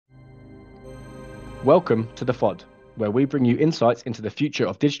Welcome to the FOD, where we bring you insights into the future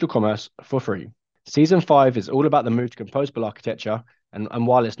of digital commerce for free. Season 5 is all about the move to composable architecture, and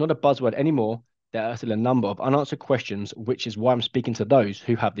while it's not a buzzword anymore, there are still a number of unanswered questions, which is why I'm speaking to those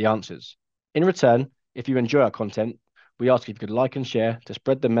who have the answers. In return, if you enjoy our content, we ask if you could like and share to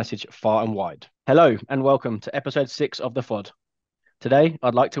spread the message far and wide. Hello, and welcome to episode 6 of the FOD. Today,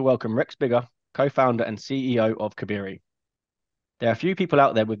 I'd like to welcome Rex Bigger, co-founder and CEO of Cabiri. There are a few people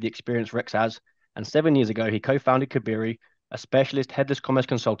out there with the experience Rex has, and 7 years ago, he co-founded Cabiri, a specialist headless commerce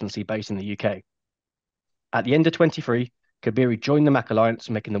consultancy based in the UK. At the end of 23, Cabiri joined the MACH Alliance,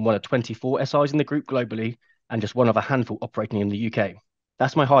 making them one of 24 SIs in the group globally and just one of a handful operating in the UK.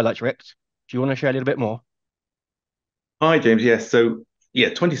 That's my highlights, Rex. Do you want to share a little bit more? Hi, James. Yes. So,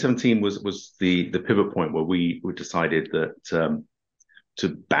 2017 was the pivot point where we decided that to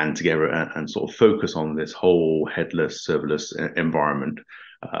band together and sort of focus on this whole headless, serverless environment.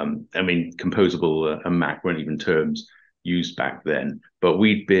 I mean, composable and Mac weren't even terms used back then, but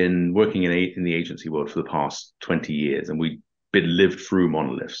we'd been working in the agency world for the past 20 years, and we'd been lived through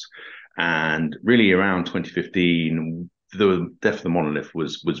monoliths. And really, around 2015, the death of the monolith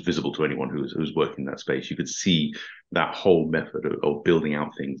was visible to anyone who was working in that space. You could see that whole method of building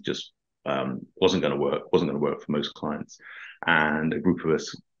out things just wasn't going to work. Wasn't going to work for most clients. And a group of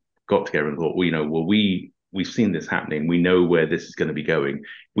us got together and thought, we've seen this happening. We know where this is going to be going.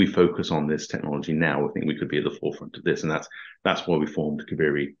 We focus on this technology now. I think we could be at the forefront of this, and that's why we formed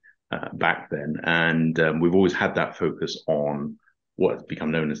Cabiri back then. And we've always had that focus on what's become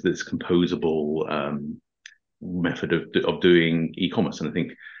known as this composable method of doing e-commerce. And I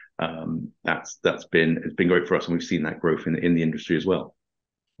think it's been great for us, and we've seen that growth in the industry as well.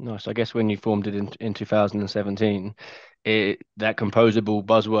 Nice. I guess when you formed it in 2017, that composable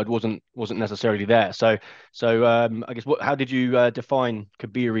buzzword wasn't necessarily there. So I guess how did you define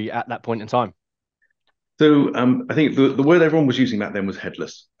Kabiri at that point in time? So I think the word everyone was using back then was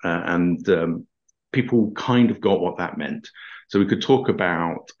headless, and people kind of got what that meant. So we could talk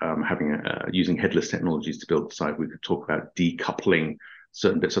about using headless technologies to build the site. We could talk about decoupling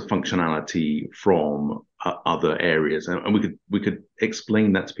certain bits of functionality from other areas, and we could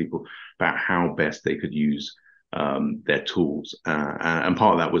explain that to people about how best they could use their tools. And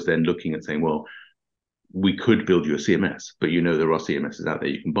part of that was then looking and saying, well, we could build you a CMS, but there are CMSs out there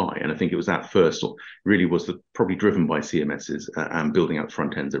you can buy. And I think it was that first, or really was probably driven by CMSs and building out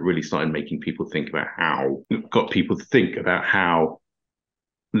front ends that really started making people think about how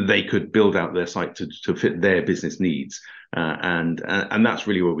they could build out their site to fit their business needs. And that's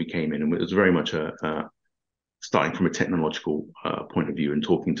really where we came in. And it was very much starting from a technological point of view and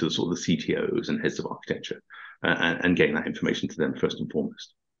talking to the sort of the CTOs and heads of architecture and getting that information to them first and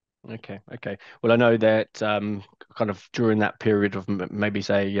foremost. Okay. Well, I know that kind of during that period of maybe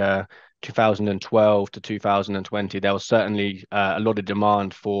say 2012 to 2020, there was certainly a lot of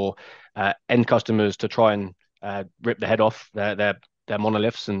demand for end customers to try and rip the head off their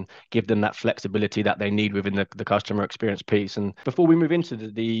monoliths and give them that flexibility that they need within the customer experience piece. And before we move into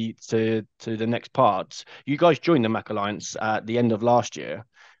the next parts, you guys joined the MACH Alliance at the end of last year.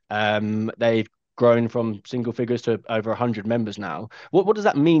 They've grown from single figures to over 100 members now. What does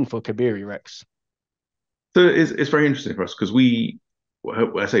that mean for Cabiri, Rex? So it's very interesting for us because we've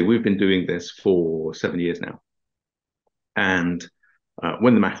been doing this for 7 years now. And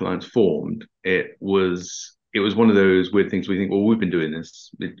when the MACH Alliance formed, it was one of those weird things we think, well, we've been doing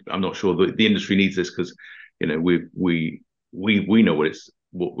this. I'm not sure the industry needs this because we know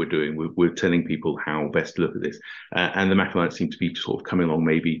what we're doing. We're telling people how best to look at this, and the MACH Alliance seemed to be sort of coming along,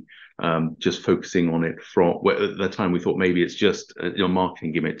 maybe just focusing on it from. Well, at the time, we thought maybe it's just a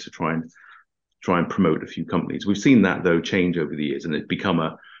marketing gimmick to try and promote a few companies. We've seen that though change over the years, and it's become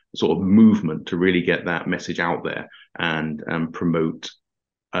a sort of movement to really get that message out there and promote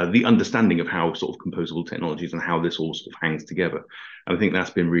the understanding of how sort of composable technologies and how this all sort of hangs together. And I think that's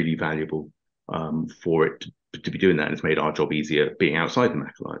been really valuable for it to be doing that. And it's made our job easier being outside the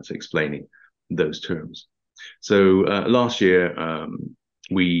MACH Alliance, explaining those terms. So last year,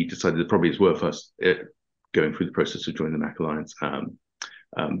 we decided that probably it's worth us going through the process of joining the MACH Alliance.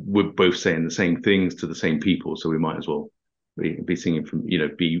 We're both saying the same things to the same people, so we might as well be singing from,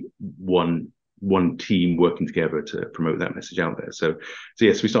 be one team working together to promote that message out there. So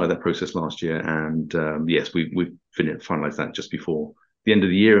yes, we started that process last year, and yes, we've finalized that just before the end of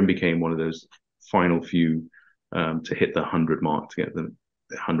the year and became one of those final few to hit the 100 mark, to get the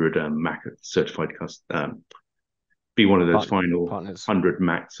 100 MACH certified be one of those final Partners. 100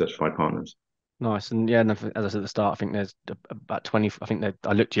 MACH certified partners. Nice. And yeah, and as I said at the start, I think there's about 20. I think that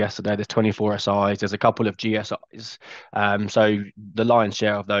I looked yesterday. There's 24 SIs. There's a couple of GSIs. So the lion's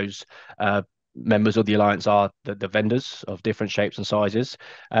share of those members of the alliance are the vendors of different shapes and sizes.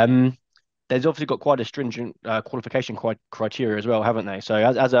 Um, there's obviously got quite a stringent qualification criteria as well, haven't they? So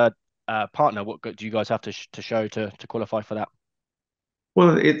as a partner, what do you guys have to show to qualify for that?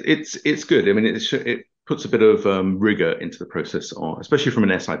 Well, it's good. I mean, it puts a bit of rigor into the process, especially from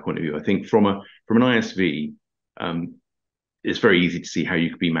an SI point of view. I think from an ISV, um, it's very easy to see how you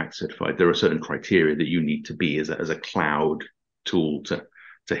could be MACH certified. There are certain criteria that you need to be as a cloud tool to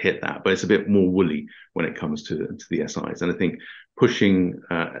hit that, but it's a bit more woolly when it comes to the SIs. And I think pushing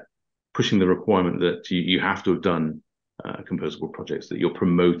pushing the requirement that you have to have done composable projects, that you're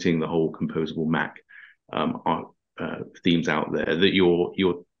promoting the whole composable Mac themes out there, that you're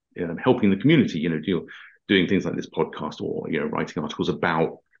helping the community. You're doing things like this podcast, or writing articles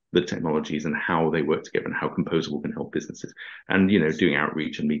about the technologies and how they work together and how composable can help businesses, and doing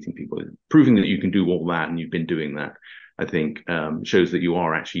outreach and meeting people, proving that you can do all that, and you've been doing that. I think shows that you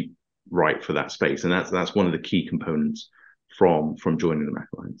are actually right for that space, and that's one of the key components from joining the MACH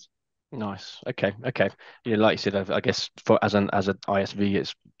Alliance. Nice. Okay. Okay. Yeah, like you said, I guess for as an ISV,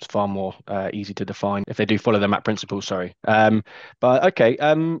 it's far more easy to define if they do follow the MAC principles. Sorry. But okay.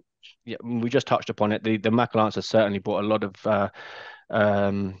 Yeah, we just touched upon it. The MAC Alliance has certainly brought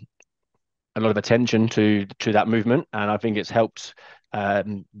um, a lot of attention to that movement, and I think it's helped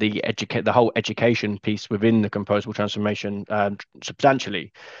the whole education piece within the composable transformation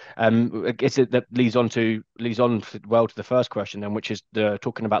substantially. I guess that leads on well to the first question then, which is the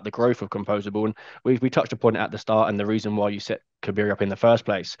talking about the growth of composable, and we touched upon it at the start and the reason why you set Cabiri up in the first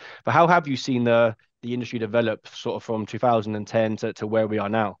place. But how have you seen the industry develop sort of from 2010 to where we are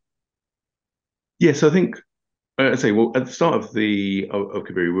now? Yeah, so I think I'd say, well, at the start of Cabiri,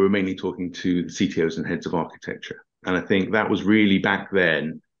 we were mainly talking to the CTOs and heads of architecture, and I think that was really back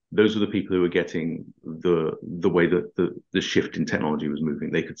then. Those were the people who were getting the way that the shift in technology was moving.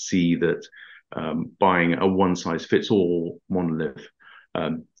 They could see that buying a one size fits all monolith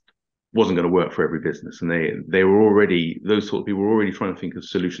wasn't going to work for every business, and they were already, those sort of people were already trying to think of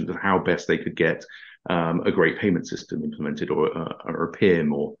solutions of how best they could get a great payment system implemented, or a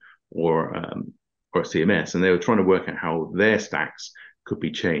PIM, or a CMS, and they were trying to work out how their stacks could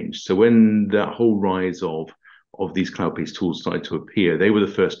be changed. So when that whole rise of these cloud-based tools started to appear, they were the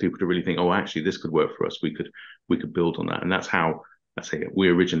first people to really think, oh, actually, this could work for us. We could build on that, and that's how I say we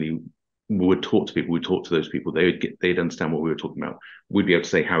originally would talk to people. We'd talk to those people. They'd understand what we were talking about. We'd be able to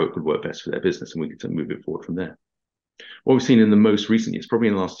say how it could work best for their business, and we could move it forward from there. What we've seen in the most recent years, probably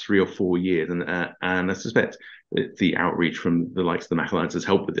in the last 3 or 4 years, and I suspect that the outreach from the likes of the MACH Alliance has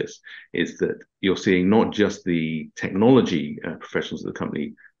helped with this, is that you're seeing not just the technology professionals of the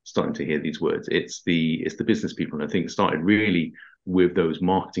company starting to hear these words. It's the business people, and I think it started really with those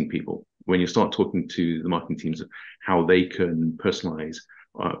marketing people. When you start talking to the marketing teams of how they can personalize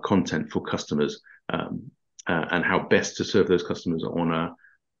content for customers, and how best to serve those customers on a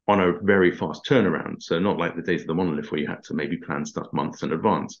very fast turnaround. So not like the days of the monolith where you had to maybe plan stuff months in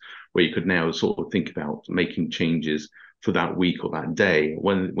advance, where you could now sort of think about making changes for that week or that day.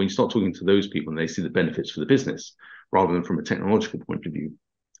 When you start talking to those people and they see the benefits for the business rather than from a technological point of view,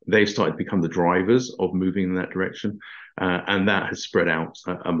 they've started to become the drivers of moving in that direction. And that has spread out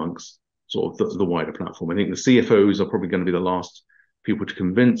amongst sort of the wider platform. I think the CFOs are probably going to be the last people to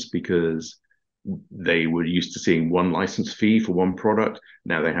convince, because they were used to seeing one license fee for one product.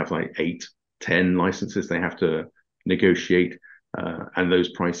 Now they have like 8, 10 licenses they have to negotiate, and those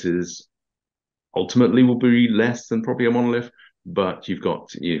prices ultimately will be less than probably a monolith. But you've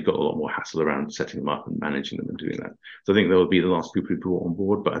got a lot more hassle around setting them up and managing them and doing that. So I think they'll be the last people who brought on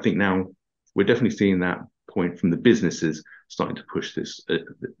board. But I think now we're definitely seeing that point from the businesses starting to push this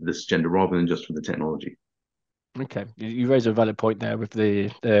agenda rather than just from the technology. Okay, you raise a valid point there with the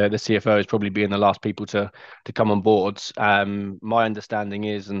CFOs probably being the last people to come on board. My understanding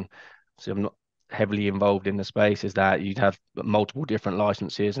is, and so I'm not heavily involved in the space, is that you'd have multiple different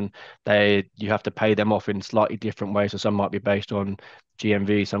licenses, and you have to pay them off in slightly different ways. So some might be based on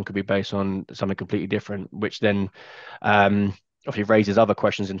GMV, some could be based on something completely different, which then obviously raises other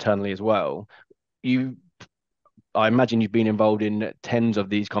questions internally as well. I imagine you've been involved in tens of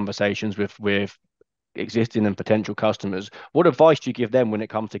these conversations with existing and potential customers. What advice do you give them when it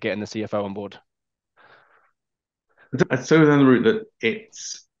comes to getting the CFO on board? So down the route that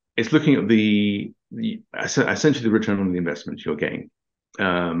it's looking at essentially the return on the investment you're getting.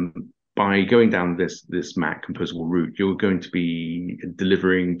 By going down this MACH composable route, you're going to be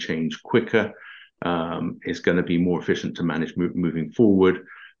delivering change quicker. It's going to be more efficient to manage moving forward.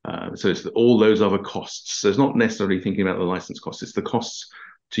 So it's all those other costs. So it's not necessarily thinking about the license costs. It's the costs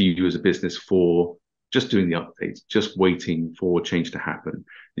to you as a business for just doing the updates, just waiting for change to happen.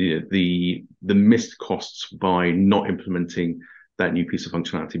 The missed costs by not implementing that new piece of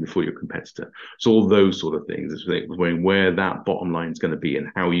functionality before your competitor. So all those sort of things is where that bottom line is going to be, and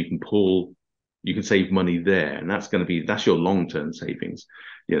how you can save money there, and that's your long-term savings.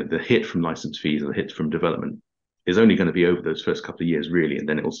 The hit from license fees or the hit from development is only going to be over those first couple of years, really, and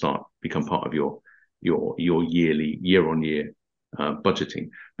then it will start become part of your year-on-year budgeting.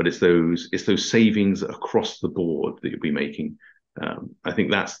 But it's those savings across the board that you'll be making. I think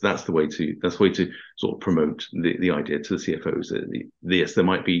that's the way to sort of promote the idea to the CFOs that yes, there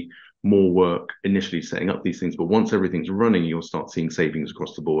might be more work initially setting up these things, but once everything's running, you'll start seeing savings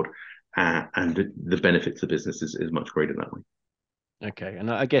across the board, and the benefit to the business is much greater that way. Okay, and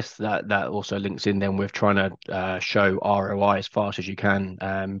I guess that also links in then with trying to show ROI as fast as you can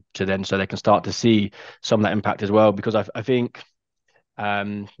to them, so they can start to see some of that impact as well. Because I think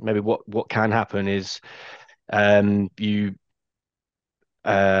maybe what can happen is you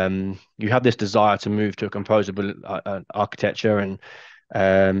have this desire to move to a composable architecture, and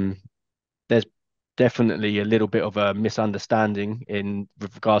there's definitely a little bit of a misunderstanding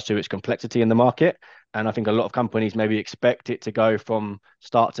with regards to its complexity in the market. And I think a lot of companies maybe expect it to go from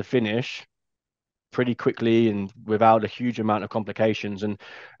start to finish pretty quickly and without a huge amount of complications. And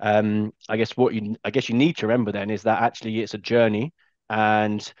I guess you need to remember then is that actually it's a journey,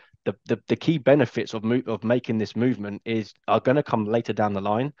 and the key benefits of making this movement are going to come later down the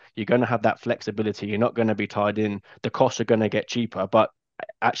line. You're going to have that flexibility. You're not going to be tied in. The costs are going to get cheaper, but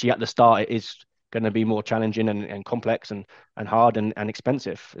actually at the start it is going to be more challenging and complex and hard and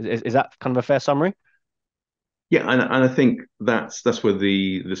expensive. Is that kind of a fair summary? Yeah, and I think that's where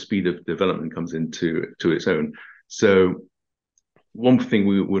the speed of development comes into its own. So one thing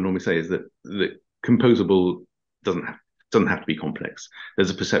we would normally say is that composable doesn't have to be complex. There's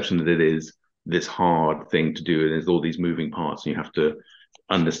a perception that it is this hard thing to do, and there's all these moving parts, and you have to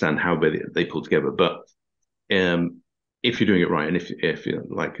understand how they pull together. But if you're doing it right, and if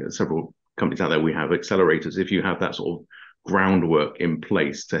like several companies out there, we have accelerators. If you have that sort of groundwork in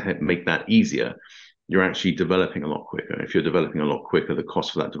place to make that easier, you're actually developing a lot quicker. If you're developing a lot quicker, the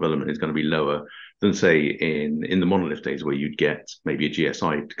cost for that development is going to be lower than, say, in the monolith days, where you'd get maybe a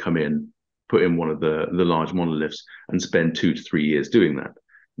GSI to come in, put in one of the large monoliths, and spend 2 to 3 years doing that.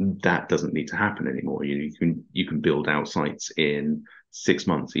 That doesn't need to happen anymore. You can build out sites in 6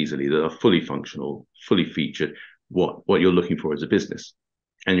 months easily that are fully functional, fully featured, what you're looking for as a business.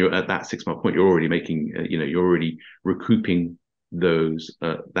 And you're at that 6 month point, you're already making, you're already recouping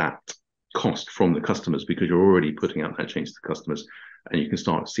that cost from the customers, because you're already putting out that change to the customers, and you can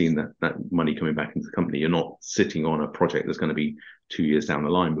start seeing that money coming back into the company. You're not sitting on a project that's going to be 2 years down the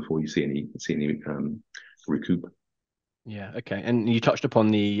line before you see any recoup. Yeah, okay. And you touched upon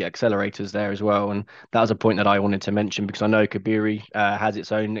the accelerators there as well, and that was a point that I wanted to mention, because I know Cabiri has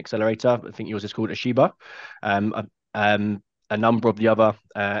its own accelerator. I think yours is called Ashiba. A number of the other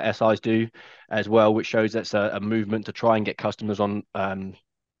SIs do as well, which shows that's a movement to try and get customers on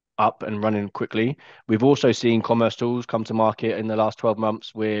up and running quickly. We've also seen Commerce Tools come to market in the last 12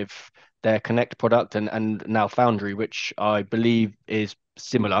 months with their Connect product, and now Foundry, which I believe is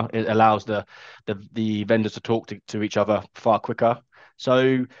similar. It allows the vendors to talk to each other far quicker.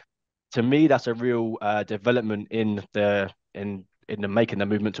 So to me, that's a real development in the making the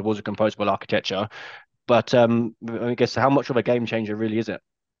movement towards a composable architecture. But I guess how much of a game changer really is it?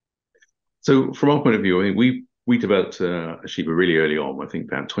 So from our point of view, I mean, we developed Ashiba really early on. I think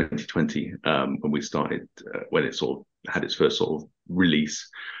about 2020 when we started, when it sort of had its first sort of release.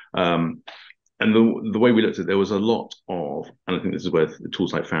 And the way we looked at it, there was a lot of, and I think this is where the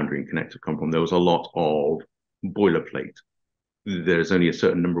tools like Foundry and Connect have come from. There was a lot of boilerplate. There's only a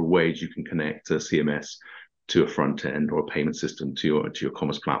certain number of ways you can connect a CMS to a front end or a payment system to your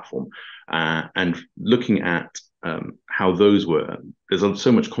commerce platform. And looking at how those were, there's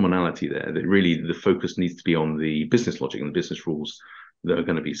so much commonality there that really the focus needs to be on the business logic and the business rules that are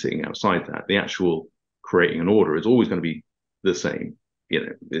going to be sitting outside that. The actual creating an order is always going to be the same.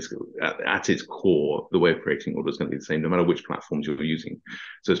 It's, at its core, the way of creating order is going to be the same, no matter which platforms you're using.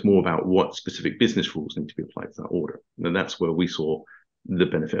 So it's more about what specific business rules need to be applied to that order. And that's where we saw the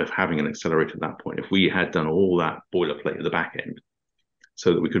benefit of having an accelerator at that point. If we had done all that boilerplate at the back end,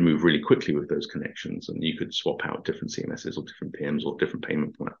 so that we could move really quickly with those connections, and you could swap out different CMSs or different PMs or different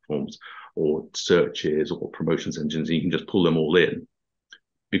payment platforms or searches or promotions engines, and you can just pull them all in,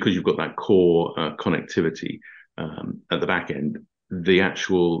 because you've got that core connectivity at the back end.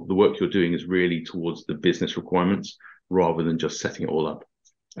 The work you're doing is really towards the business requirements rather than just setting it all up,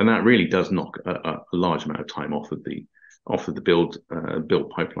 and that really does knock a large amount of time off of the build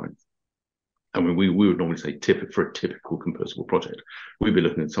pipeline. I mean, we would normally say for a typical composable project, we'd be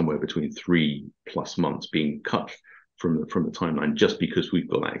looking at somewhere between 3+ months being cut from the timeline just because we've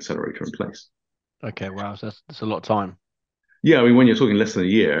got that accelerator in place. Okay, wow, so that's a lot of time. Yeah, I mean, when you're talking less than a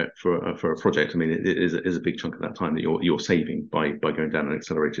year for a project, I mean, it is a big chunk of that time that you're saving by going down an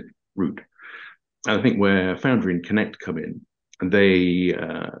accelerated route. And I think where Foundry and Connect come in, and the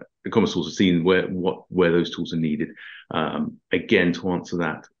commerce tools have seen where those tools are needed. Again, to answer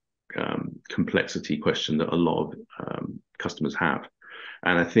that complexity question that a lot of customers have,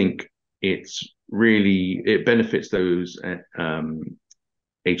 and I think it benefits those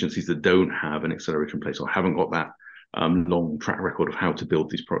agencies that don't have an accelerator in place or haven't got that long track record of how to build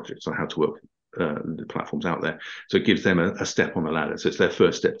these projects or how to work the platforms out there. So it gives them a step on the ladder. So it's their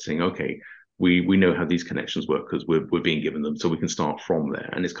first step to saying, okay, we know how these connections work because we're being given them, so we can start from there.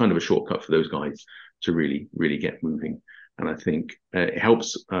 And it's kind of a shortcut for those guys to really get moving. And I think it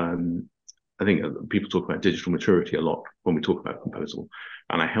helps. I think people talk about digital maturity a lot when we talk about composable,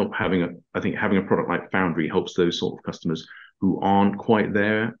 and I think having a product like Foundry helps those sort of customers who aren't quite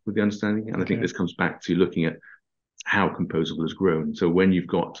there with the understanding. And I think this comes back to looking at how composable has grown. So when you've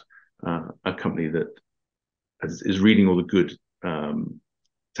got a company that is reading all the good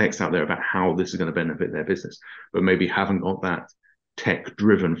text out there about how this is going to benefit their business, but maybe haven't got that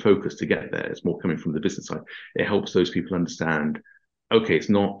tech-driven focus to get there, it's more coming from the business side. It helps those people understand, okay, it's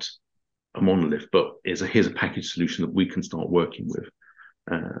not a monolith, but here's a package solution that we can start working with.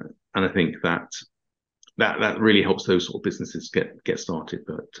 And I think that really helps those sort of businesses get started.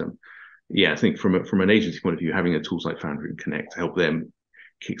 But yeah, I think from an agency point of view, having a tools like Foundry and Connect help them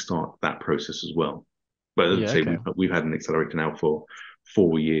kickstart that process as well. But as I say, we've had an accelerator now for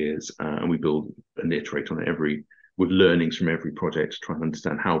 4 years, and we build and iterate on it with learnings from every project to try and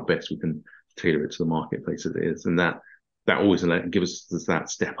understand how best we can tailor it to the marketplace as it is. And that always gives us that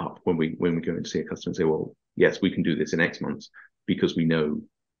step up when we go and see a customer and say, well, yes, we can do this in X months because we know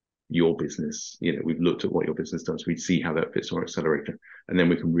your business. We've looked at what your business does. We see how that fits our accelerator, and then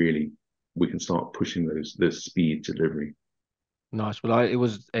we can start pushing those speed delivery. Nice. Well, it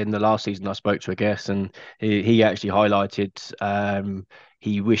was in the last season I spoke to a guest, and he actually highlighted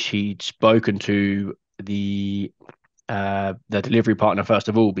he wished he'd spoken to the delivery partner first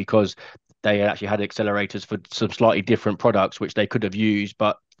of all, because they actually had accelerators for some slightly different products which they could have used,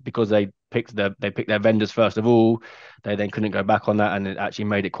 but because they picked their vendors first of all, they then couldn't go back on that, and it actually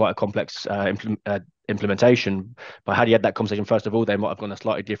made it quite a complex implementation. But had he had that conversation first of all, they might have gone a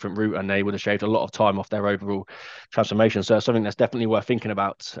slightly different route, and they would have shaved a lot of time off their overall transformation. So it's something that's definitely worth thinking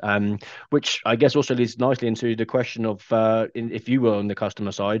about. Which I guess also leads nicely into the question of if you were on the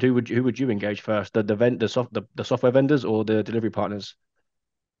customer side, who would you engage first, the software vendors or the delivery partners?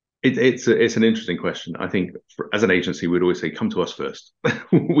 It's an interesting question. I think as an agency, we'd always say, come to us first.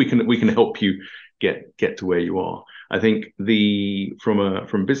 we can help you get to where you are. I think from a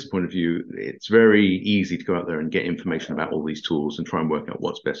business point of view, it's very easy to go out there and get information about all these tools and try and work out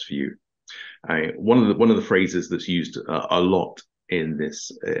what's best for you. One of the phrases that's used a lot in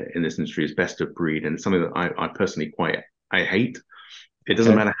this industry is best of breed, and it's something that I personally I hate. It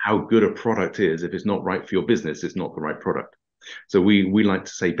doesn't matter how good a product is, if it's not right for your business, it's not the right product. So we like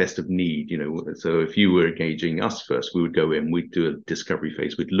to say best of need. So if you were engaging us first, we would go in, we'd do a discovery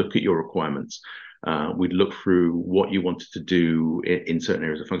phase, we'd look at your requirements, we'd look through what you wanted to do in certain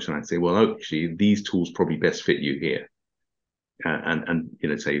areas of functionality, say, well, actually, these tools probably best fit you here,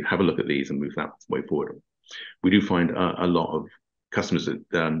 and say, have a look at these and move that way forward. We do find a lot of customers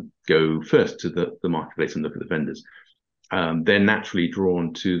that go first to the marketplace and look at the vendors. They're naturally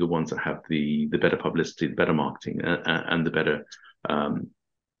drawn to the ones that have the better publicity, the better marketing, and the better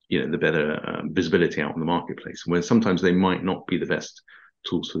visibility out in the marketplace. When sometimes they might not be the best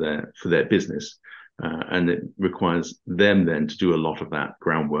tools for their business, and it requires them then to do a lot of that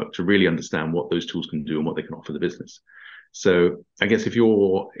groundwork to really understand what those tools can do and what they can offer the business. So I guess if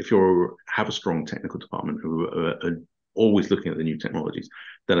you have a strong technical department who are always looking at the new technologies,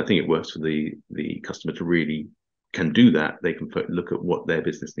 then I think it works for the customer to really can do that. They can look at what their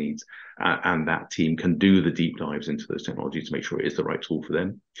business needs, and that team can do the deep dives into those technologies to make sure it is the right tool for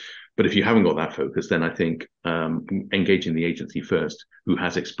them. But if you haven't got that focus, then I think engaging the agency first, who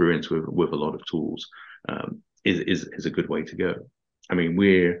has experience with a lot of tools, is a good way to go. I mean,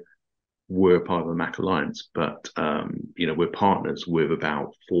 we're part of the MACH Alliance, but we're partners with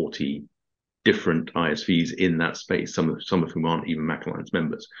about 40 different ISVs in that space, some of whom aren't even MACH Alliance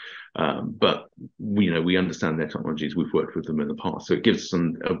members. But we understand their technologies. We've worked with them in the past. So it gives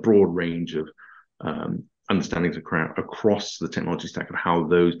them a broad range of understandings across the technology stack of how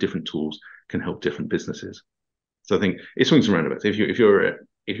those different tools can help different businesses. So I think it swings and roundabouts. If you're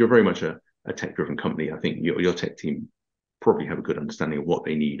very much a a tech-driven company, I think your tech team probably have a good understanding of what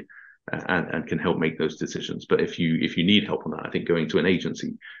they need and can help make those decisions. But if you need help on that, I think going to an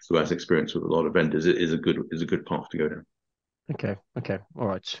agency who has experience with a lot of vendors is a good path to go down. Okay, all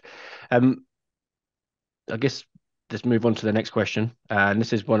right. I guess let's move on to the next question, and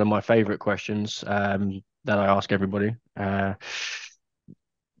this is one of my favorite questions that I ask everybody.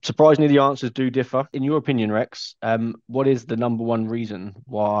 Surprisingly, the answers do differ. In your opinion, Rex, what is the number one reason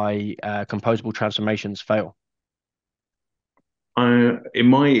why composable transformations fail? In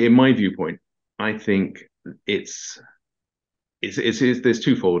my viewpoint, I think there's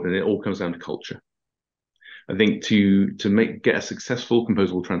twofold, and it all comes down to culture. I think to get a successful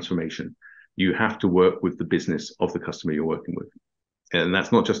composable transformation, you have to work with the business of the customer you're working with, and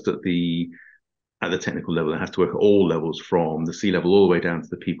that's not just at the technical level. It has to work at all levels, from the C-level all the way down to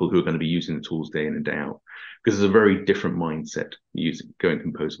the people who are going to be using the tools day in and day out, because it's a very different mindset going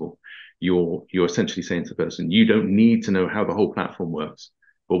composable. You're essentially saying to the person, you don't need to know how the whole platform works,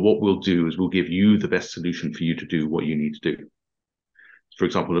 but what we'll do is we'll give you the best solution for you to do what you need to do. For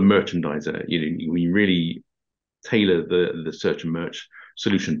example, a merchandiser, we really tailor the search and merch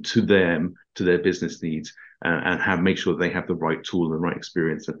solution to their business needs, and make sure they have the right tool and the right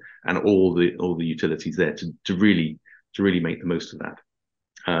experience and all the utilities there to really make the most of that.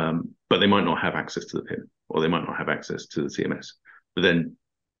 But they might not have access to the PIM, or they might not have access to the CMS. But then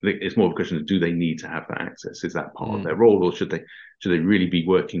it's more of a question of, do they need to have that access? Is that part of their role, or should they really be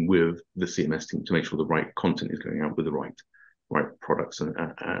working with the CMS team to make sure the right content is going out with the right products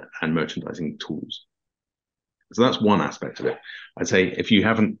and merchandising tools? So that's one aspect of it. I'd say if you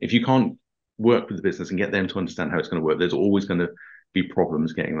can't work with the business and get them to understand how it's going to work, there's always going to be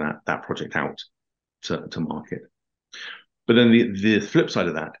problems getting that project out to market. But then the flip side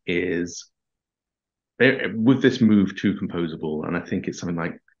of that is, with this move to composable, and I think it's something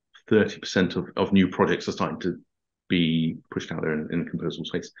like 30% of new projects are starting to be pushed out there in the composable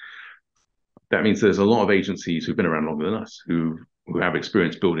space. That means there's a lot of agencies who've been around longer than us, who have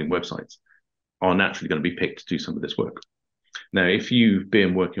experience building websites, are naturally going to be picked to do some of this work. Now, if you've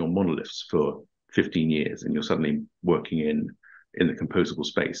been working on monoliths for 15 years and you're suddenly working in the composable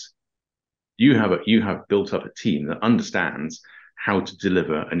space, you have built up a team that understands how to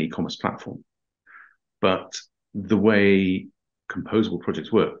deliver an e-commerce platform. But the way composable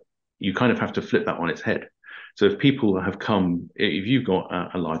projects work, you kind of have to flip that on its head. So if you've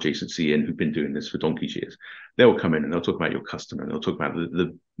got a large agency in who've been doing this for donkey's years, they'll come in and they'll talk about your customer, and they'll talk about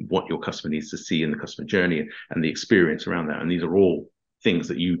what your customer needs to see in the customer journey and the experience around that. And these are all things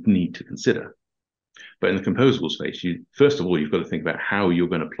that you need to consider. But in the composable space, first of all, you've got to think about how you're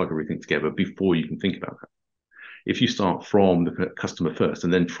going to plug everything together before you can think about that. If you start from the customer first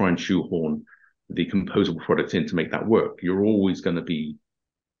and then try and shoehorn the composable product in to make that work, you're always going to be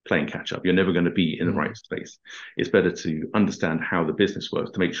playing catch up. You're never going to be in the right space. It's better to understand how the business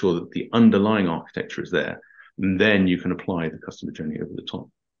works, to make sure that the underlying architecture is there, and then you can apply the customer journey over the top.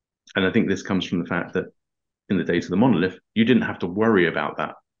 And I think this comes from the fact that in the days of the monolith, you didn't have to worry about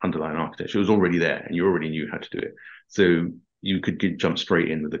that underlying architecture. It was already there, and you already knew how to do it. So you could jump straight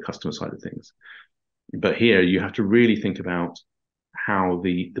in with the customer side of things. But here, you have to really think about how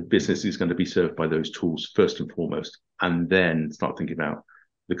the business is going to be served by those tools first and foremost, and then start thinking about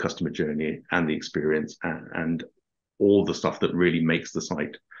the customer journey and the experience and all the stuff that really makes the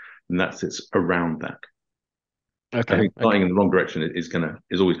site, and that sits around that. Okay. I think starting in the wrong direction is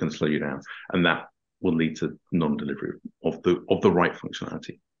always going to slow you down, and that will lead to non-delivery of the right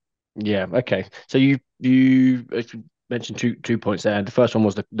functionality. Yeah. Okay. So you mentioned two points there. The first one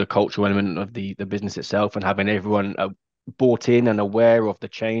was the cultural element of the business itself, and having everyone bought in and aware of the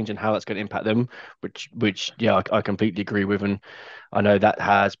change and how that's going to impact them, which yeah, I completely agree with, and I know that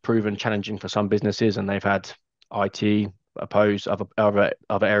has proven challenging for some businesses, and they've had IT oppose other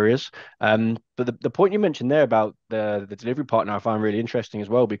areas. But the point you mentioned there about the delivery partner, I find really interesting as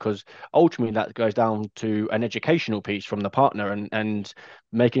well, because ultimately that goes down to an educational piece from the partner and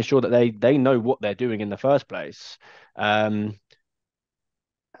making sure that they know what they're doing in the first place.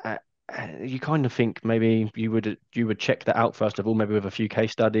 You kind of think maybe you would check that out first of all, maybe with a few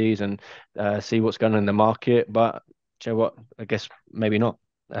case studies and see what's going on in the market. But you know what? I guess maybe not.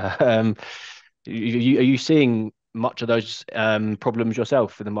 Are you seeing much of those problems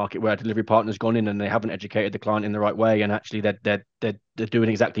yourself in the market, where a delivery partner's gone in and they haven't educated the client in the right way, and actually they're doing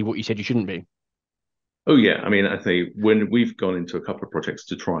exactly what you said you shouldn't be? Oh yeah, I mean, I think when we've gone into a couple of projects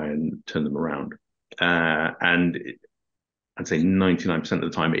to try and turn them around, and I'd say 99% of the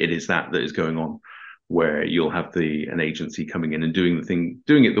time it is that is going on, where you'll have an agency coming in and doing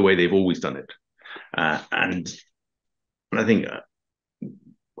it the way they've always done it, and I think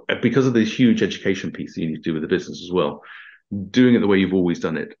because of this huge education piece that you need to do with the business as well, doing it the way you've always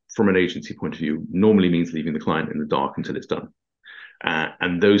done it from an agency point of view normally means leaving the client in the dark until it's done.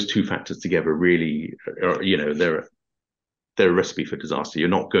 And those two factors together really, they're a recipe for disaster. You're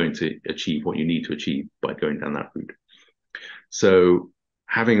not going to achieve what you need to achieve by going down that route. So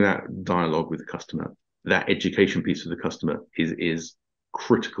having that dialogue with the customer, that education piece of the customer is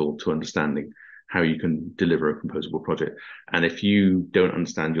critical to understanding how you can deliver a composable project. And if you don't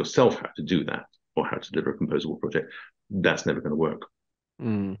understand yourself how to do that or how to deliver a composable project, that's never going to work.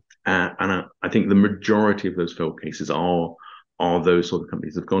 And I think the majority of those failed cases are those sort of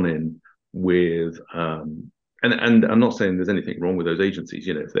companies that have gone in with and I'm not saying there's anything wrong with those agencies.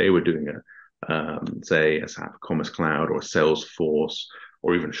 If they were doing say a SAP Commerce Cloud or a Salesforce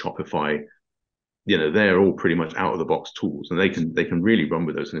or even Shopify, they're all pretty much out of the box tools, and they can really run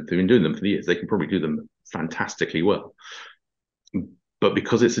with those. And if they've been doing them for years, they can probably do them fantastically well. But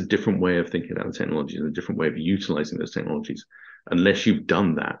because it's a different way of thinking about the technology and a different way of utilizing those technologies, unless you've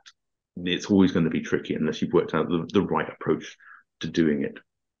done that, it's always going to be tricky unless you've worked out the right approach to doing it.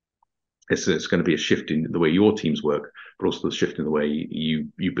 It's going to be a shift in the way your teams work, but also the shift in the way you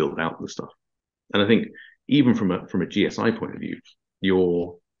build out the stuff. And I think even from a GSI point of view,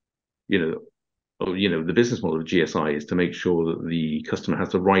 the business model of GSI is to make sure that the customer has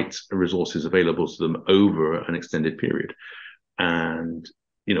the right resources available to them over an extended period. And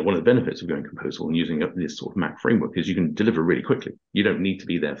one of the benefits of going composable and using this sort of MACH framework is you can deliver really quickly. You don't need to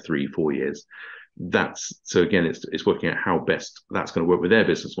be there 3-4 years. So again, it's working out how best that's going to work with their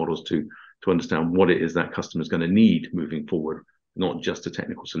business models to understand what it is that customer is going to need moving forward, not just a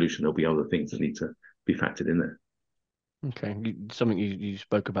technical solution. There'll be other things that need to be factored in there. Okay, something you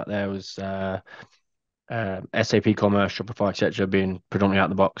spoke about there was SAP Commerce, Shopify, etc., being predominantly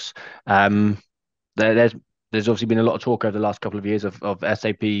out of the box. There's obviously been a lot of talk over the last couple of years of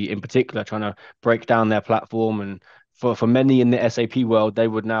SAP in particular trying to break down their platform, and for many in the SAP world, they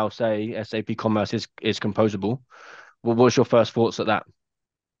would now say SAP Commerce is composable. What's your first thoughts at that?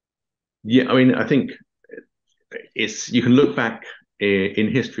 Yeah, I mean, I think you can look back in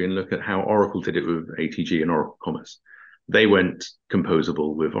history and look at how Oracle did it with ATG and Oracle Commerce. They went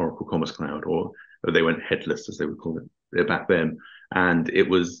composable with Oracle Commerce Cloud, or they went headless, as they would call it back then. And it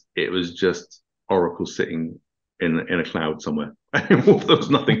was just Oracle sitting in a cloud somewhere. There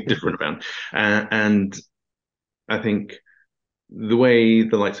was nothing different about. And I think the way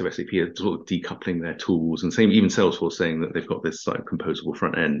the likes of SAP are sort of decoupling their tools, and even Salesforce saying that they've got this composable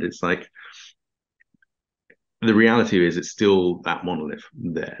front end, it's like the reality is it's still that monolith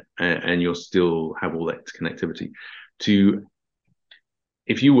there, and you'll still have all that connectivity.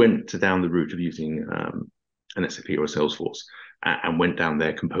 If you went down the route of using an SAP or a Salesforce and went down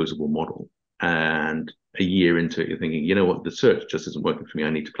their composable model, and a year into it, you're thinking, what, the search just isn't working for me. I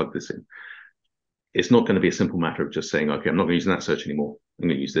need to plug this in. It's not going to be a simple matter of just saying, okay, I'm not going to use that search anymore. I'm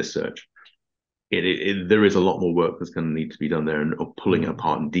going to use this search. There is a lot more work that's going to need to be done there, and pulling it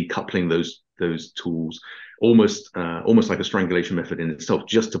apart and decoupling those tools, almost like a strangulation method in itself,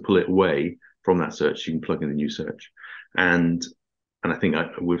 just to pull it away from that search. You can plug in the new search, and I think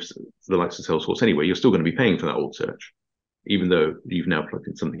with the likes of Salesforce anyway, you're still going to be paying for that old search, even though you've now plugged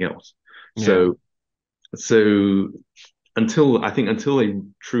in something else. Yeah. So until they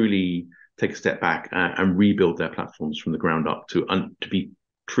truly take a step back and rebuild their platforms from the ground up to be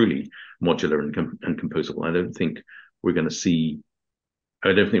truly modular and composable, I don't think we're going to see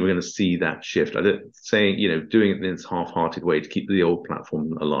that shift. I don't say, doing it in this half-hearted way to keep the old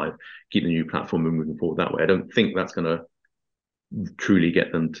platform alive, keep the new platform moving forward that way. I don't think that's going to truly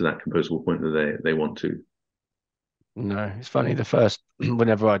get them to that composable point that they want to. No, it's funny.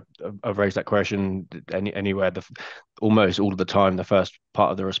 Whenever I've raised that question anywhere, almost all of the time, the first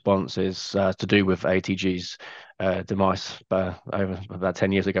part of the response is to do with ATG's demise over about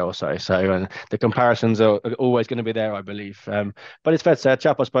 10 years ago or so. So the comparisons are always going to be there, I believe. But it's fair to say, a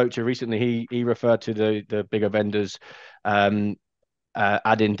chap I spoke to recently, he referred to the bigger vendors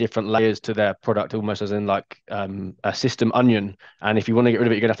adding different layers to their product, almost as in like a system onion. And if you want to get rid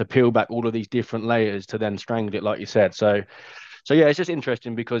of it, you're gonna have to peel back all of these different layers to then strangle it, like you said. So yeah, it's just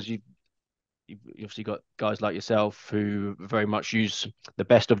interesting because you've obviously got guys like yourself who very much use the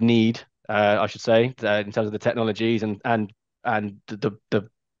best of need, I should say, in terms of the technologies and the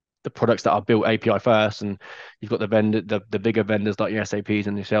products that are built API first, and you've got the bigger vendors like your SAPs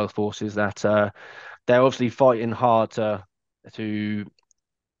and your Salesforces that they're obviously fighting hard to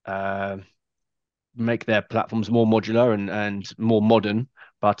make their platforms more modular and more modern,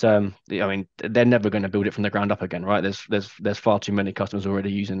 But I mean, they're never going to build it from the ground up again, right? There's far too many customers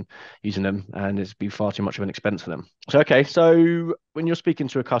already using them, and it's be far too much of an expense for them. So okay, so when you're speaking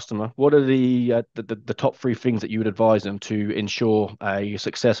to a customer, what are the top three things that you would advise them to ensure a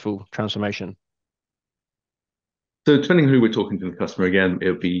successful transformation? So depending on who we're talking to the customer, again,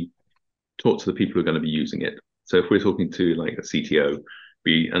 it'll be talk to the people who are going to be using it. So if we're talking to like a CTO,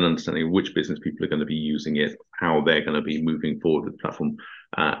 be an understanding of which business people are going to be using it, how they're going to be moving forward with the platform,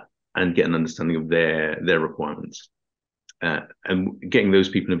 and get an understanding of their requirements. And getting those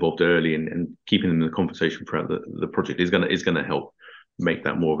people involved early and keeping them in the conversation throughout the project is gonna help make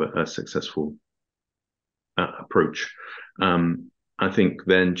that more of a successful approach. I think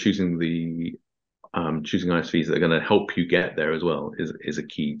then choosing ISVs that are going to help you get there as well is a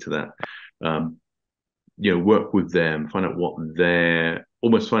key to that. Work with them, find out what their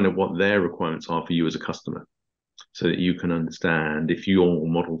requirements are for you as a customer, so that you can understand if your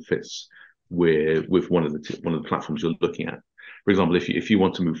model fits with one of the platforms you're looking at. For example, if you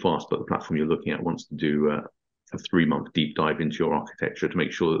want to move fast, but the platform you're looking at wants to do a 3-month deep dive into your architecture to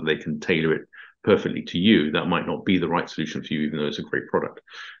make sure that they can tailor it perfectly to you, that might not be the right solution for you, even though it's a great product.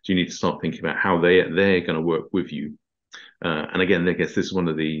 So you need to start thinking about how they're going to work with you. And again, I guess this is one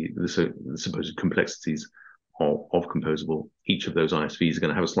of the supposed complexities of composable. Each of those ISVs are going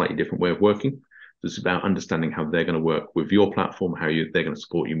to have a slightly different way of working. It's about understanding how they're going to work with your platform, they're going to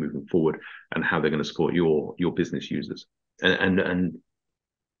support you moving forward, and how they're going to support your business users. And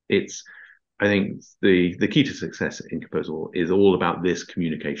it's, I think the key to success in composable is all about this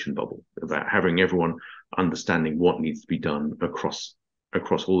communication bubble, about having everyone understanding what needs to be done across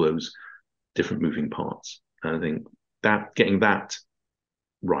all those different moving parts. And I think that getting that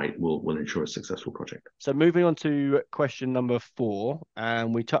right will ensure a successful project. So moving on to question number 4,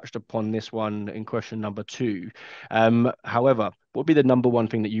 and we touched upon this one in question number 2. However, what would be the number one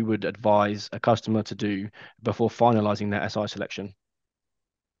thing that you would advise a customer to do before finalizing their SI selection?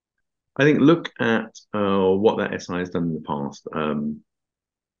 I think look at what that SI has done in the past. I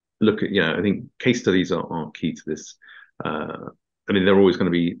think case studies are key to this. I mean, they're always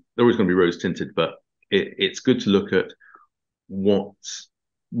going to be rose tinted, but it's good to look at what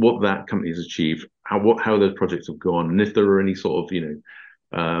that company has achieved, how those projects have gone, and if there are any sort of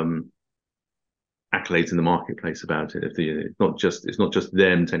accolades in the marketplace about it. It's not just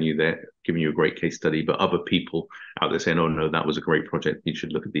them telling you they're giving you a great case study, but other people out there saying, "Oh no, that was a great project. You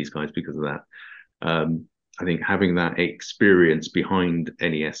should look at these guys because of that." I think having that experience behind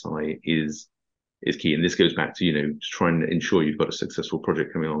any SI is key, and this goes back to trying to ensure you've got a successful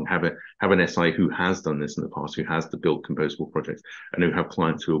project coming along. Have an SI who has done this in the past, who has built composable projects, and who have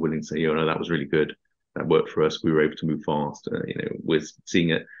clients who are willing to say, "Oh no, that was really good. That worked for us. We were able to move fast." We're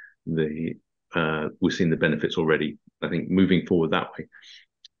seeing it. We're seeing the benefits already. I think moving forward that way,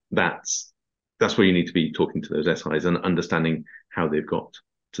 that's where you need to be talking to those SIs and understanding how they've got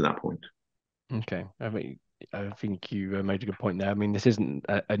to that point. Okay, I think you made a good point there. I mean, this isn't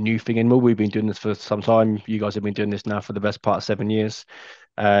a new thing anymore. We've been doing this for some time. You guys have been doing this now for the best part of 7 years.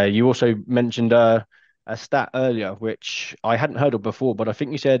 You also mentioned a stat earlier, which I hadn't heard of before, but I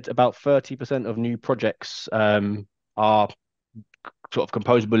think you said about 30% of new projects are sort of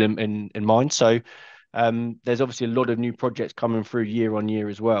composable in mind. So there's obviously a lot of new projects coming through year on year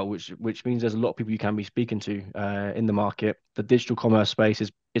as well, which means there's a lot of people you can be speaking to in the market. The digital commerce space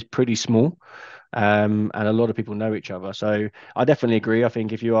is pretty small, and a lot of people know each other. So I definitely agree. I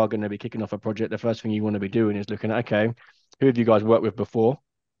think if you are going to be kicking off a project, the first thing you want to be doing is looking at, okay, who have you guys worked with before?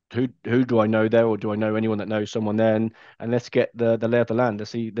 Who do I know there, or do I know anyone that knows someone there? And let's get the lay of the land.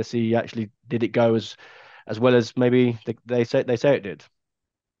 Let's see actually did it go as well as maybe they say it did.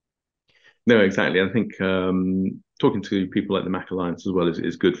 No, exactly. I think talking to people like the MACH Alliance as well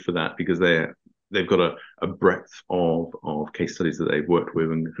is good for that, because they've got a breadth of case studies that they've worked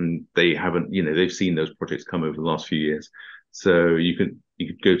with, and they haven't, they've seen those projects come over the last few years. So you could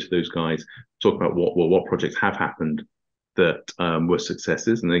go to those guys, talk about what projects have happened that were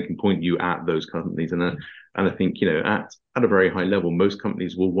successes, and they can point you at those companies. And I think at a very high level, most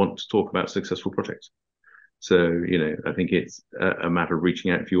companies will want to talk about successful projects. So, I think it's a matter of reaching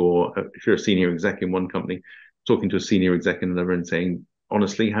out. If you're a senior exec in one company, talking to a senior exec in another and saying,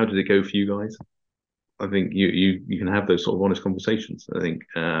 honestly, how did it go for you guys? I think you can have those sort of honest conversations. I think,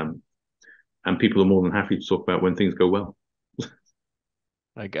 and people are more than happy to talk about when things go well.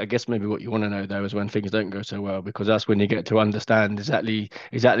 I guess maybe what you want to know though is when things don't go so well, because that's when you get to understand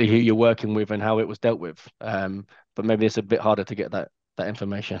exactly who you're working with and how it was dealt with. But maybe it's a bit harder to get that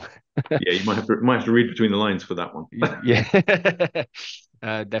information. Yeah, you might have to read between the lines for that one. Yeah,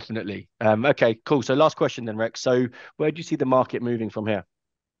 definitely. Okay, cool. So last question then, Rex. So where do you see the market moving from here?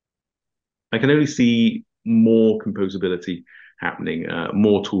 I can only see more composability happening,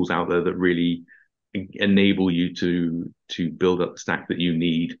 more tools out there that really enable you to build up the stack that you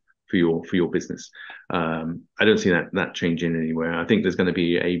need for your business. I don't see that changing anywhere. I think there's going to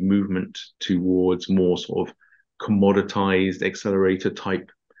be a movement towards more sort of commoditized accelerator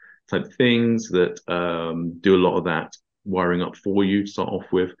type things that do a lot of that wiring up for you to start off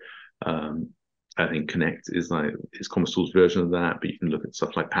with. I think Connect is Commercial's version of that, but you can look at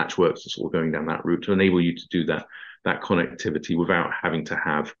stuff like Patchworks, sort of going down that route to enable you to do that connectivity without having to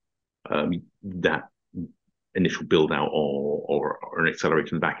have that initial build out or an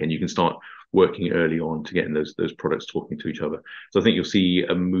accelerator in the back end. You can start working early on to getting those products talking to each other. So I think you'll see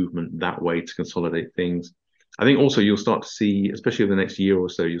a movement that way to consolidate things. I think also you'll start to see, especially over the next year or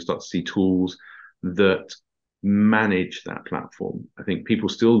so, you'll start to see tools that manage that platform. I think people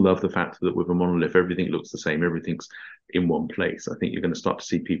still love the fact that with a monolith, everything looks the same, everything's in one place. I think you're going to start to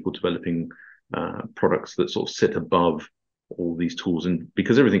see people developing products that sort of sit above all these tools, and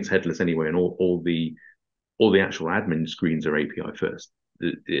because everything's headless anyway, and all the actual admin screens are API first.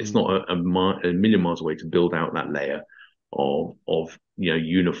 It's not a million miles away to build out that layer of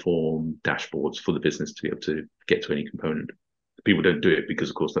uniform dashboards for the business to be able to get to any component. People don't do it because,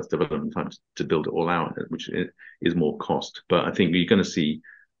 of course, that's development time to build it all out, which is more cost. But I think you're going to see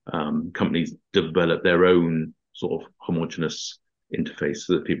companies develop their own sort of homogenous interface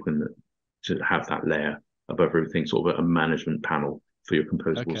so that people can to have that layer above everything, sort of a management panel for your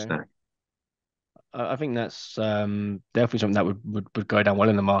composable stack. I think that's definitely something that would go down well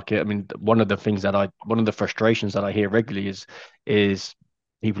in the market. I mean, one of the frustrations that I hear regularly is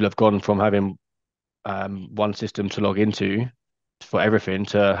people have gone from having one system to log into for everything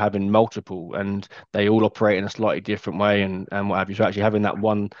to having multiple, and they all operate in a slightly different way and what have you. So actually having that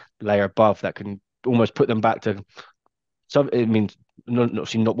one layer above that can almost put them back to some. It means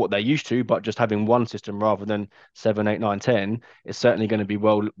obviously not what they're used to, but just having one system rather than 7, 8, 9, 10 is certainly going to be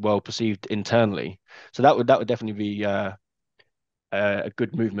well perceived internally. So that would definitely be a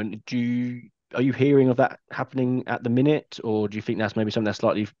good movement. Are you hearing of that happening at the minute, or do you think that's maybe something that's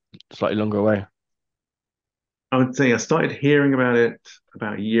slightly longer away? I would say I started hearing about it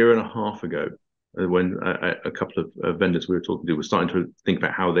about a year and a half ago, when a couple of vendors we were talking to were starting to think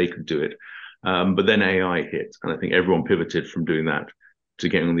about how they could do it. But then AI hit, and I think everyone pivoted from doing that to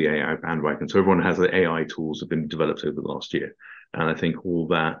getting on the AI bandwagon. So everyone has the AI tools that have been developed over the last year. And I think all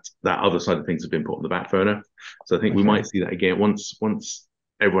that other side of things have been put on the back burner. So I think we might see that again once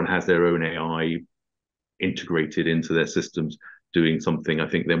everyone has their own AI integrated into their systems doing something. I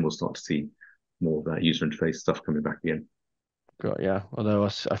think then we'll start to see more of that user interface stuff coming back again. Yeah. Although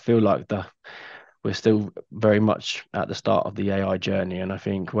I feel like we're still very much at the start of the AI journey, and I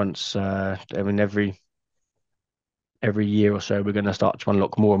think once every year or so we're going to start to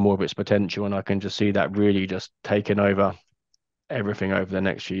unlock more and more of its potential, and I can just see that really just taking over everything over the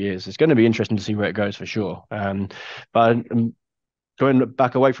next few years. It's going to be interesting to see where it goes for sure. But going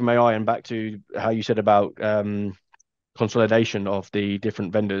back away from AI and back to how you said about consolidation of the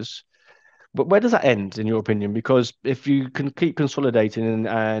different vendors. But where does that end, in your opinion? Because if you can keep consolidating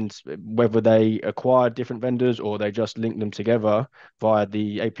and whether they acquire different vendors or they just link them together via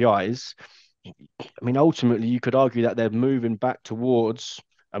the APIs, I mean, ultimately, you could argue that they're moving back towards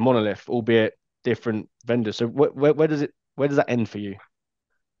a monolith, albeit different vendors. So where does that end for you?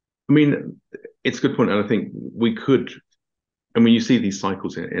 I mean, it's a good point, and I think we could. I mean, you see these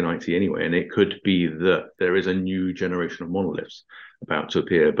cycles in IT anyway, and it could be that there is a new generation of monoliths about to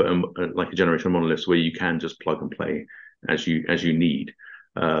appear, but like a generation of monoliths where you can just plug and play as you need.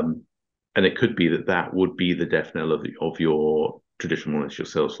 And it could be that would be the death knell of your traditional monoliths, your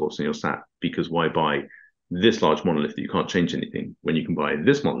Salesforce and your SAP, because why buy this large monolith that you can't change anything when you can buy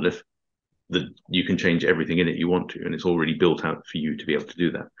this monolith that you can change everything in it you want to, and it's already built out for you to be able to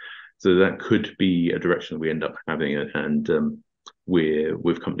do that. So that could be a direction that we end up having, and we're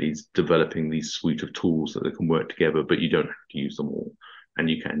with companies developing these suite of tools that they can work together, but you don't have to use them all, and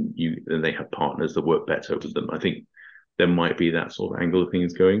and they have partners that work better with them. I think there might be that sort of angle of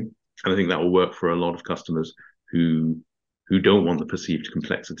things going, and I think that will work for a lot of customers who don't want the perceived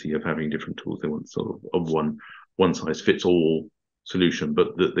complexity of having different tools. They want sort of one size fits all solution,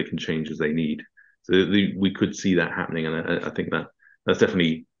 but that they can change as they need. So we could see that happening, and I think that's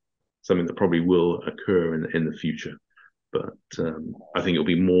definitely something that probably will occur in the future. But I think it'll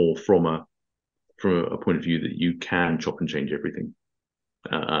be more from a point of view that you can chop and change everything,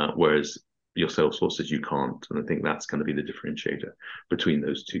 whereas your Salesforce says you can't. And I think that's going to be the differentiator between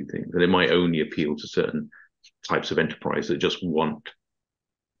those two things. And it might only appeal to certain types of enterprise that just want,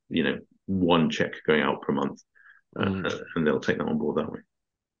 one check going out per month, and they'll take that on board that way.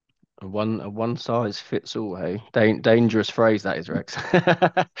 A one size fits all, hey? Dangerous phrase that is, Rex.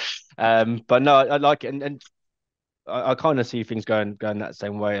 But no, I like it, and I kind of see things going that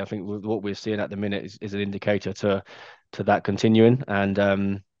same way. I think what we're seeing at the minute is an indicator to that continuing,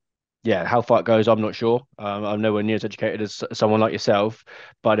 and yeah, how far it goes, I'm not sure. I'm nowhere near as educated as someone like yourself,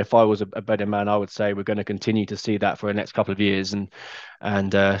 but if I was a better man, I would say we're going to continue to see that for the next couple of years.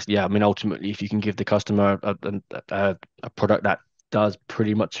 And yeah, I mean, ultimately, if you can give the customer a product that does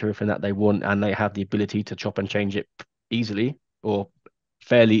pretty much everything that they want, and they have the ability to chop and change it easily or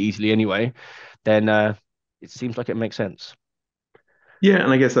fairly easily anyway, then it seems like it makes sense. Yeah,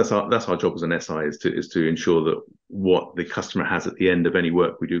 and I guess that's our job as an SI is to ensure that what the customer has at the end of any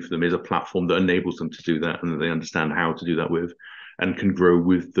work we do for them is a platform that enables them to do that and that they understand how to do that with, and can grow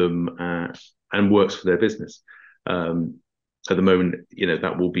with them and works for their business. At the moment,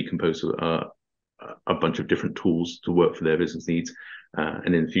 that will be composed of a bunch of different tools to work for their business needs,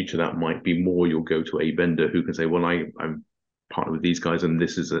 and in the future that might be more. You'll go to a vendor who can say, "Well, I'm partnered with these guys, and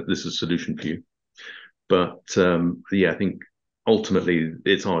this is a solution for you." But yeah, I think ultimately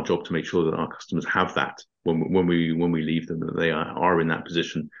it's our job to make sure that our customers have that when we leave them, that they are in that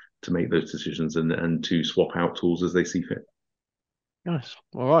position to make those decisions and to swap out tools as they see fit. Nice.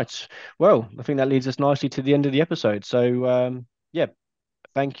 All right. Well, I think that leads us nicely to the end of the episode. So yeah,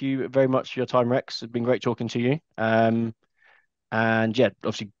 thank you very much for your time, Rex. It's been great talking to you. And yeah,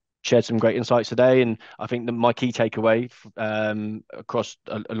 obviously shared some great insights today. And I think that my key takeaway across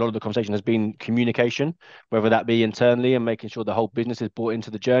a lot of the conversation has been communication, whether that be internally and making sure the whole business is brought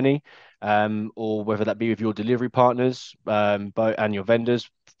into the journey, or whether that be with your delivery partners, both and your vendors,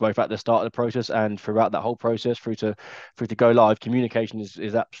 both at the start of the process and throughout that whole process through to go live. Communication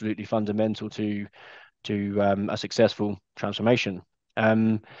is absolutely fundamental to a successful transformation.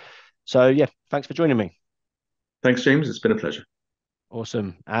 So yeah, thanks for joining me. Thanks, James. It's been a pleasure.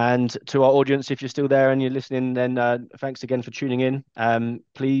 Awesome. And to our audience, if you're still there and you're listening, then thanks again for tuning in.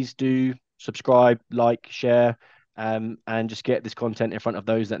 Please do subscribe, like, share, and just get this content in front of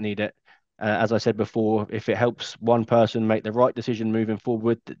those that need it. As I said before, if it helps one person make the right decision moving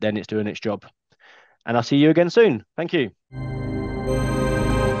forward, then it's doing its job. And I'll see you again soon. Thank you.